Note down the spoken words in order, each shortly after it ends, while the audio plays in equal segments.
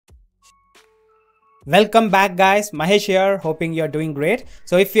Welcome back guys, Mahesh here, hoping you're doing great.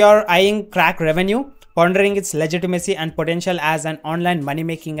 So if you're eyeing CrakRevenue, pondering its legitimacy and potential as an online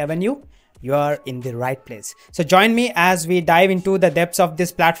money-making avenue, you are in the right place. So join me as we dive into the depths of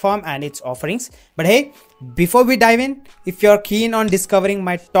this platform and its offerings. But hey, before we dive in, if you're keen on discovering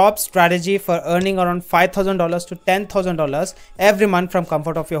my top strategy for earning around $5,000 to $10,000 every month from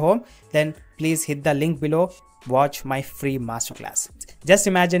comfort of your home, then please hit the link below. Watch my free masterclass. Just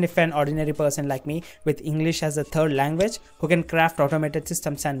imagine if an ordinary person like me with English as a third language who can craft automated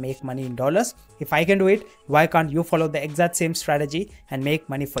systems and make money in dollars. If I can do it, why can't you follow the exact same strategy and make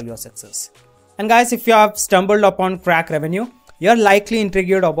money for your success? And guys, if you have stumbled upon CrakRevenue, you're likely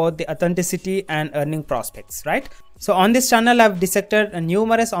intrigued about the authenticity and earning prospects, right? So on this channel, I've dissected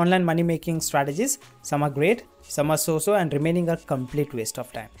numerous online money making strategies. Some are great, some are so-so, and remaining a complete waste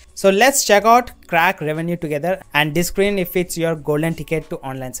of time. So let's check out CrakRevenue together and discern if it's your golden ticket to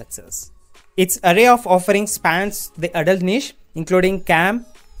online success. Its array of offerings spans the adult niche, including cam,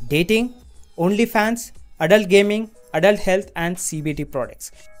 dating, OnlyFans, adult gaming, adult health, and CBT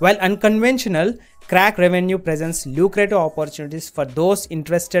products. While unconventional, CrakRevenue presents lucrative opportunities for those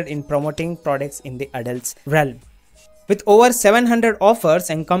interested in promoting products in the adults realm. With over 700 offers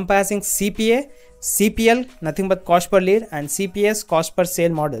encompassing CPA, CPL, nothing but cost per lead, and CPS, cost per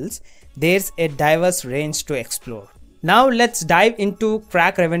sale models, there's a diverse range to explore. Now let's dive into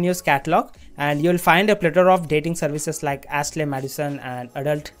CrakRevenue's catalog, and you'll find a plethora of dating services like Ashley Madison and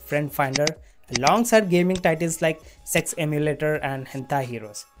Adult Friend Finder, alongside gaming titles like Sex Emulator and Hentai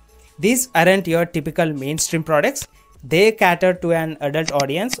Heroes. These aren't your typical mainstream products. They cater to an adult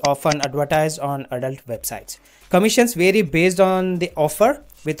audience, often advertised on adult websites. Commissions vary based on the offer,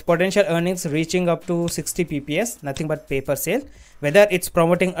 with potential earnings reaching up to 60 PPS, nothing but pay per sale. Whether it's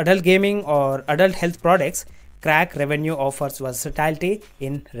promoting adult gaming or adult health products, CrakRevenue offers versatility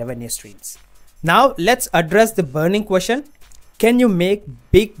in revenue streams. Now let's address the burning question. Can you make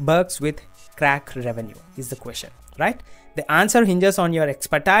big bucks with CrakRevenue is the question, right? The answer hinges on your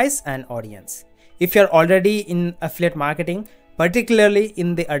expertise and audience. If you're already in affiliate marketing, particularly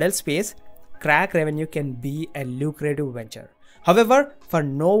in the adult space, CrakRevenue can be a lucrative venture. However, for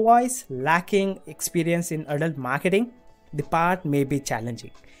novice lacking experience in adult marketing, the path may be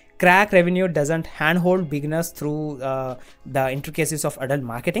challenging. CrakRevenue doesn't handhold beginners through the intricacies of adult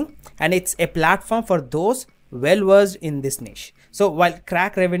marketing, and it's a platform for those well versed in this niche. So while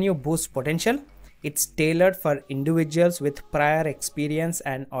CrakRevenue boosts potential, it's tailored for individuals with prior experience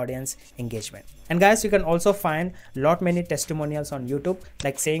and audience engagement. And guys, you can also find many testimonials on YouTube,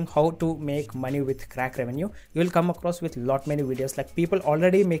 like saying how to make money with CrakRevenue. You will come across with many videos like people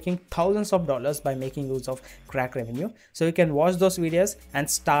already making thousands of dollars by making use of CrakRevenue. So you can watch those videos and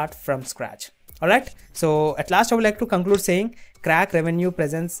start from scratch. Alright, so at last I would like to conclude saying CrakRevenue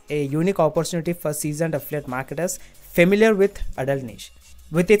presents a unique opportunity for seasoned affiliate marketers familiar with adult niche.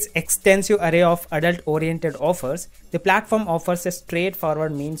 With its extensive array of adult-oriented offers, the platform offers a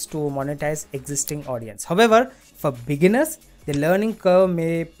straightforward means to monetize existing audience. However, for beginners, the learning curve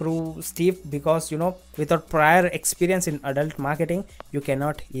may prove steep because, without prior experience in adult marketing, you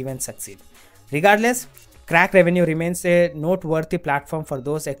cannot even succeed. Regardless, CrakRevenue remains a noteworthy platform for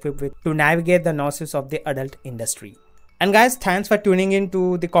those equipped to navigate the noise of the adult industry. And guys, thanks for tuning in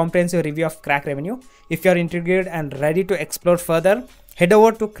to the comprehensive review of CrakRevenue. If you're intrigued and ready to explore further, head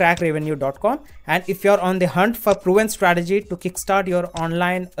over to CrakRevenue.com. And if you're on the hunt for proven strategy to kickstart your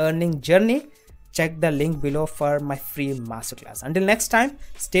online earning journey, check the link below for my free masterclass. Until next time,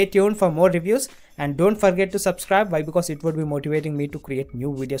 stay tuned for more reviews, and don't forget to subscribe. Why? Because it would be motivating me to create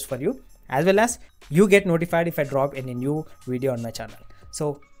new videos for you, as well as you get notified if I drop any new video on my channel.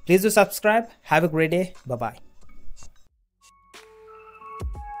 So please do subscribe. Have a great day. Bye-bye.